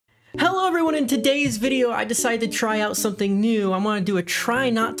Hello everyone, in today's video I decided to try out something new. I want to do a try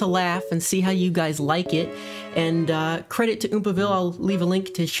not to laugh and see how you guys like it. And credit to oompaville, I'll leave a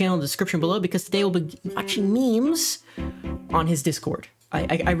link to his channel in the description below because today we'll be watching memes on his Discord.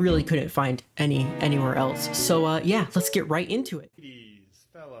 I really couldn't find anywhere else. So yeah, let's get right into it. Ladies,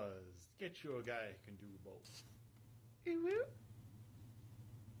 fellas, get you a guy who can do both.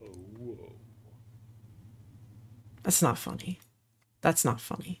 Oh, whoa. That's not funny. That's not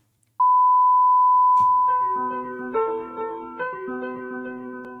funny.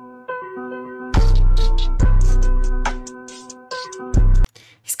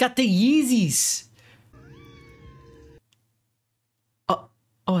 He's got the Yeezys. Oh,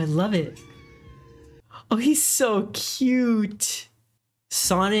 I love it. Oh, he's so cute.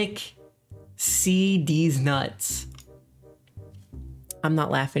 Sonic CD's nuts. I'm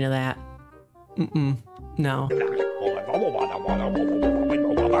not laughing at that. No.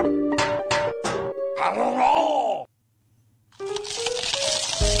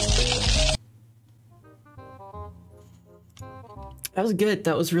 That was good.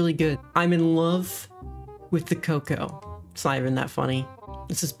 That was really good. I'm in love with the cocoa. It's not even that funny.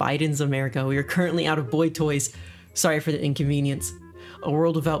 This is Biden's America. We are currently out of boy toys. Sorry for the inconvenience. A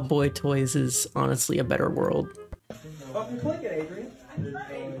world without boy toys is honestly a better world. Fucking click it, Adrian.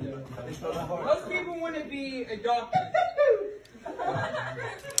 Most people want to be a doctor.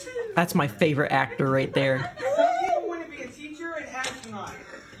 That's my favorite actor right there. Some people want to be a teacher and astronaut.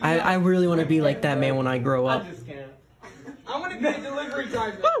 I really want to be like that man when I grow up. I just can't. I want to be a delivery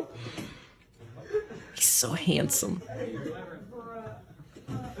driver. He's so handsome.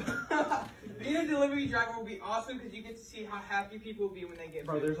 Being a delivery driver will be awesome because you get to see how happy people will be when they get.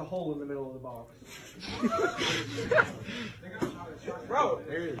 Bro, there's a hole in the middle of the box. Bro,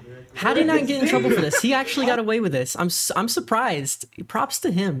 How did he not get in trouble for this? He actually got away with this. I'm surprised. Props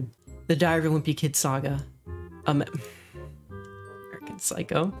to him. The Diary of a Wimpy Kid saga. American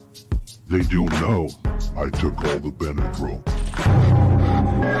Psycho. They do know I took all the Benadryl.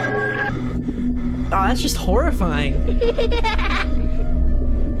 Oh, that's just horrifying.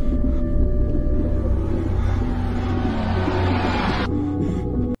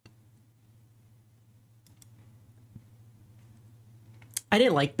 I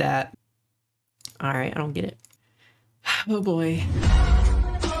didn't like that. Alright, I don't get it. Oh boy.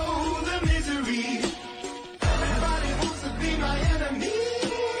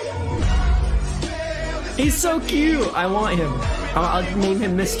 He's so cute! I want him. I'll name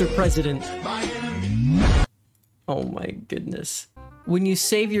him Mr. President. Oh my goodness. When you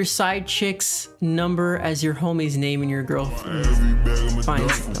save your side chick's number as your homie's name in your girlfriend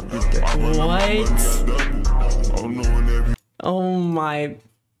finds what? Oh my.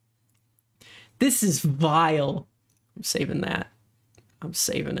 This is vile. I'm saving that. I'm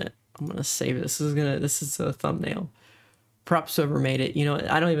saving it. I'm gonna save it. This is a thumbnail. Props whoever made it. You know,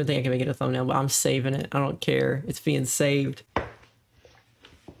 I don't even think I can make it a thumbnail, but I'm saving it. I don't care. It's being saved.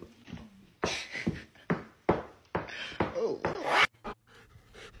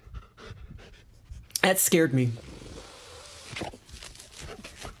 That scared me.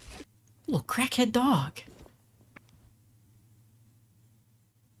 Little crackhead dog.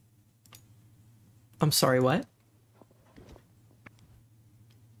 I'm sorry, what?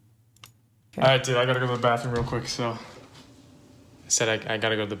 Okay. Alright, dude, I gotta go to the bathroom real quick, so... I said I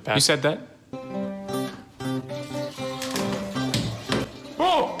gotta go to the bathroom. You said that?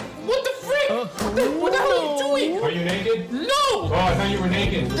 Oh! What the frick? What the hell are you doing? Are you naked? No! Oh, I thought you were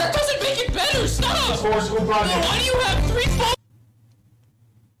naked. That doesn't make it better! Stop! It's for school project. No, why do you have 3 phones?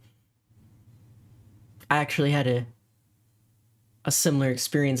 I actually had a similar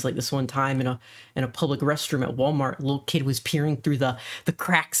experience like this one time in a public restroom at Walmart. A little kid was peering through the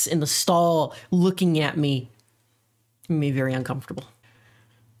cracks in the stall, looking at me. It made me very uncomfortable.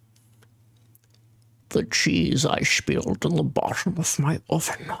 The cheese I spilled on the bottom of my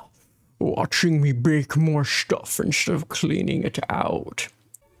oven, watching me bake more stuff instead of cleaning it out.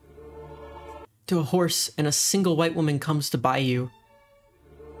 To a horse and a single white woman comes to buy you.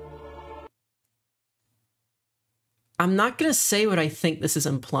 I'm not gonna say what I think this is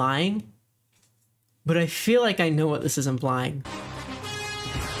implying, but I feel like I know what this is implying.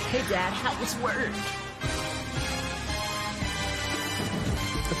 Hey Dad, how was work?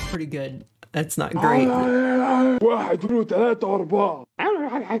 That's pretty good. That's not great.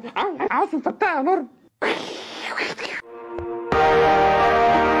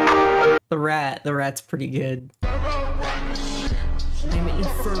 The rat's pretty good. I'm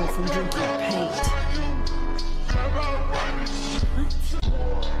infernal from drinking paint.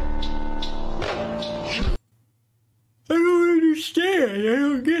 What? I don't understand. I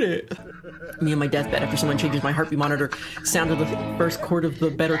don't get it. Me on my deathbed after someone changes my heartbeat monitor. Sound of the first chord of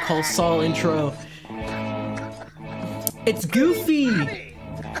the Better Call Saul intro. It's Goofy!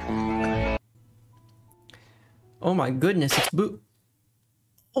 Oh my goodness, it's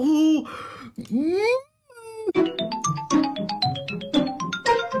Oh!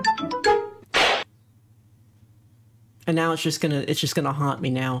 And now it's just gonna haunt me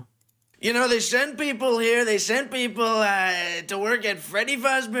now. You know, they send people here, they send people to work at Freddy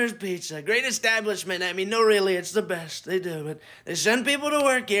Fazbear's Pizza. Great establishment. I mean, no, really, it's the best. They do. But they send people to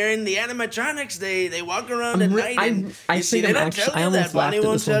work here, and the animatronics, they walk around at night. And you see, they don't tell you that. Bonnie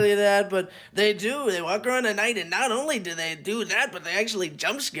won't tell you that, but they do. They walk around at night, and not only do they do that, but they actually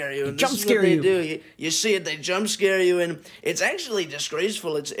jump scare you. And jump scare you. Do. You see it, they jump scare you, and it's actually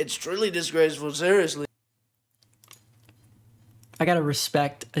disgraceful. It's truly disgraceful, seriously. I gotta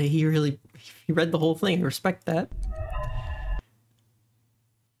respect, he read the whole thing, I respect that.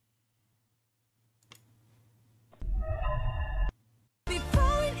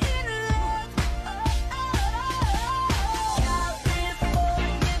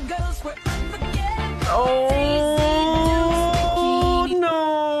 Oh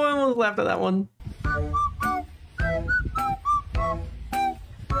no, I almost laughed at that one.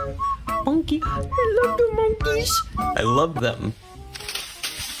 Monkey, I love the monkeys. I love them.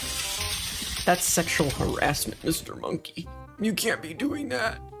 That's sexual harassment, Mr. Monkey. You can't be doing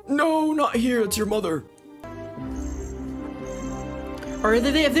that. No, not here. It's your mother. Or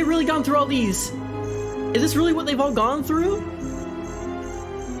have they really gone through all these? Is this really what they've all gone through?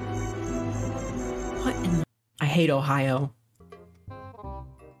 What in... I hate Ohio.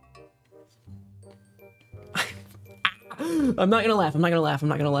 I'm not gonna laugh. I'm not gonna laugh. I'm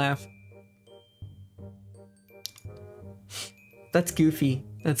not gonna laugh. That's goofy.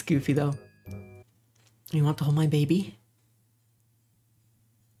 That's goofy, though. You want to hold my baby?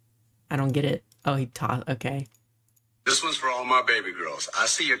 I don't get it. Oh, he taught. Okay. This one's for all my baby girls. I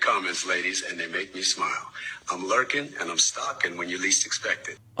see your comments, ladies, and they make me smile. I'm lurking and I'm stalking when you least expect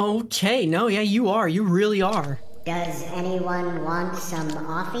it. Okay. No, yeah, you are. You really are. Does anyone want some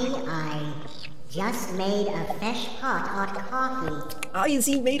coffee? I just made a fresh pot of coffee. Oh, is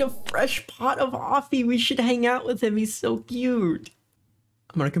he made a fresh pot of coffee? We should hang out with him. He's so cute.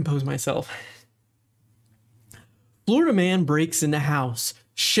 I'm gonna compose myself. Florida man breaks in the house,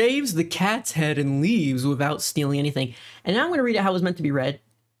 shaves the cat's head, and leaves without stealing anything. And now I'm going to read it how it was meant to be read,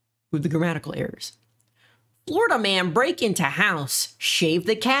 with the grammatical errors. Florida man break into house, shave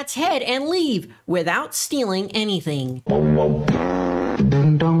the cat's head, and leave without stealing anything.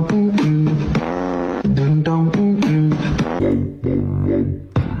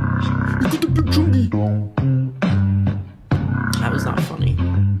 That was not funny.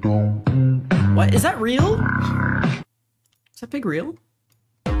 What? Is that real? Is that pig real?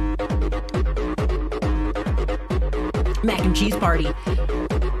 Mac and cheese party.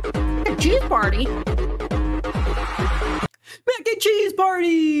 Mac and cheese party? Mac and cheese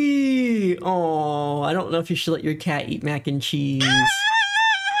party! Oh, I don't know if you should let your cat eat mac and cheese.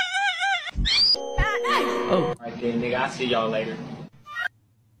 Oh. Alright then, nigga, I'll see y'all later.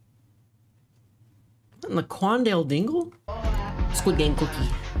 In the Quandale Dingle? Squid Game cookie.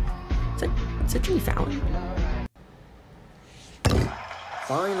 Is that Jimmy Fallon?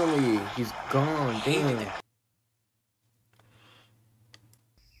 Finally, he's gone. Damn.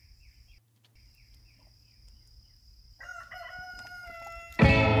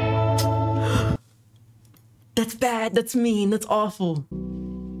 That's bad. That's mean. That's awful.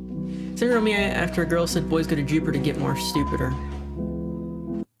 Send me after a girl said boys go to Jupiter to get more stupider.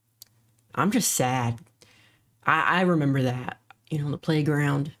 I'm just sad. I remember that. You know, on the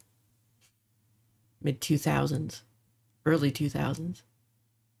playground. Mid-2000s. Early 2000s.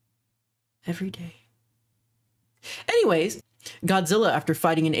 Every day. Anyways, Godzilla after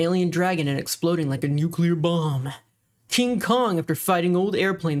fighting an alien dragon and exploding like a nuclear bomb. King Kong after fighting old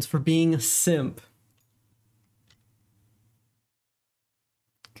airplanes for being a simp.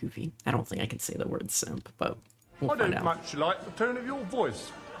 Goofy. I don't think I can say the word simp, but we'll find out. I don't much like the tone of your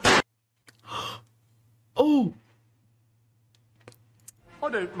voice. Oh! I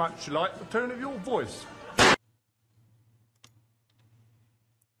don't much like the tone of your voice.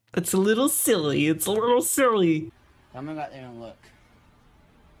 It's a little silly. It's a little silly. I'm about there and look.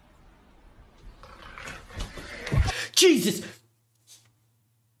 Jesus!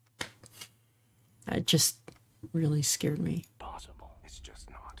 That just really scared me. Possible. It's just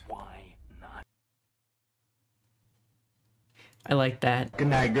not. Why not? I like that. Good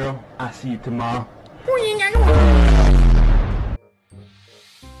night, girl. I'll see you tomorrow.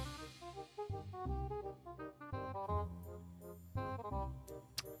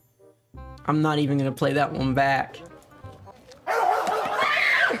 I'm not even gonna play that one back.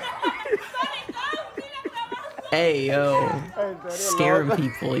 Hey, yo. Scaring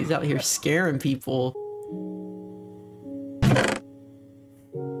people. He's out here scaring people.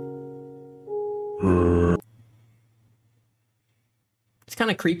 It's kind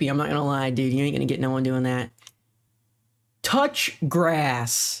of creepy, I'm not gonna lie, dude. You ain't gonna get no one doing that. Touch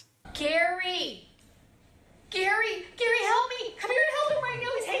grass. Gary! Gary, help me! Come here and help him right now.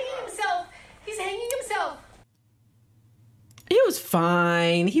 He's hanging himself. He's hanging himself. He was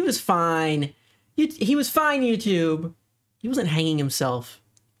fine. He was fine. He was fine, YouTube. He wasn't hanging himself.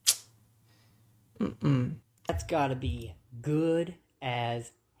 That's gotta be good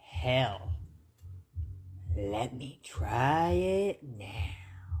as hell. Let me try it now.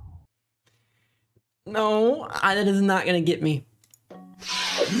 No, that is not gonna get me.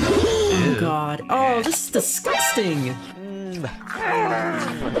 Oh god. Oh, this is disgusting.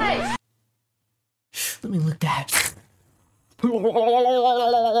 Hey! Let me look that. I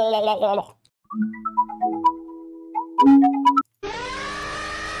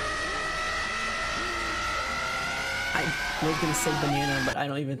was gonna say banana, but I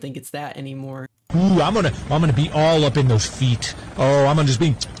don't even think it's that anymore. Ooh, I'm gonna be all up in those feet. Oh, I'm gonna just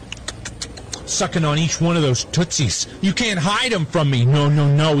be sucking on each one of those tootsies. You can't hide them from me. No, no,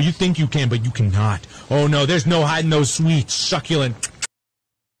 no. You think you can, but you cannot. Oh no, there's no hiding those sweet, succulent.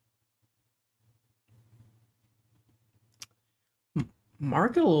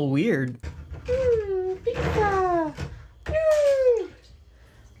 Mark it a little weird. Pizza!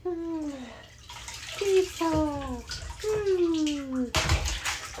 Pizza!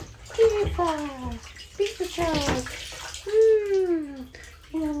 Pizza! Pizza truck!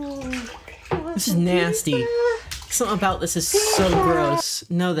 This is nasty. Something about this is so gross.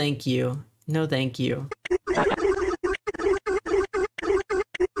 No thank you. No thank you.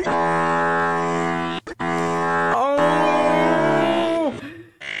 Oh!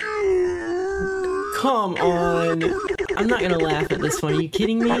 Come on. I'm not gonna laugh at this one. Are you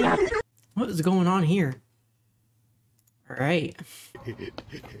kidding me? What is going on here? Alright.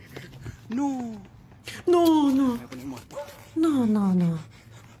 No. No, no. No, no, no.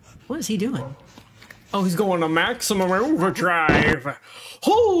 What is he doing? Oh, he's going to maximum overdrive.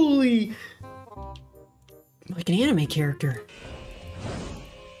 Holy! Like an anime character.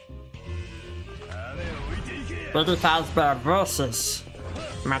 Brother Fazbear versus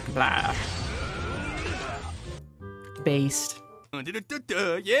Markiplier. Based.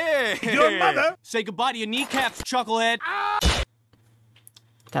 Yeah! Your mother! Say goodbye to your kneecaps, chucklehead!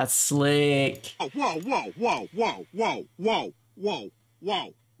 That's slick. Whoa, whoa, whoa, whoa, whoa, whoa, whoa, whoa,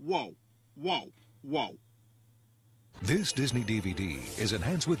 whoa, whoa, whoa, whoa. This Disney DVD is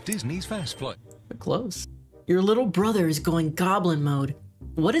enhanced with Disney's Fast Play. But close. Your little brother is going goblin mode.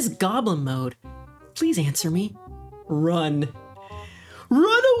 What is goblin mode? Please answer me. Run.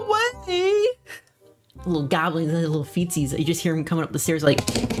 Run away! Little goblins, little feetsies. You just hear him coming up the stairs like...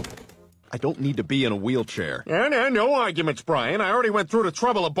 I don't need to be in a wheelchair. No arguments, Brian. I already went through the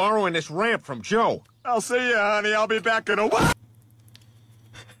trouble of borrowing this ramp from Joe. I'll see you, honey. I'll be back in a while.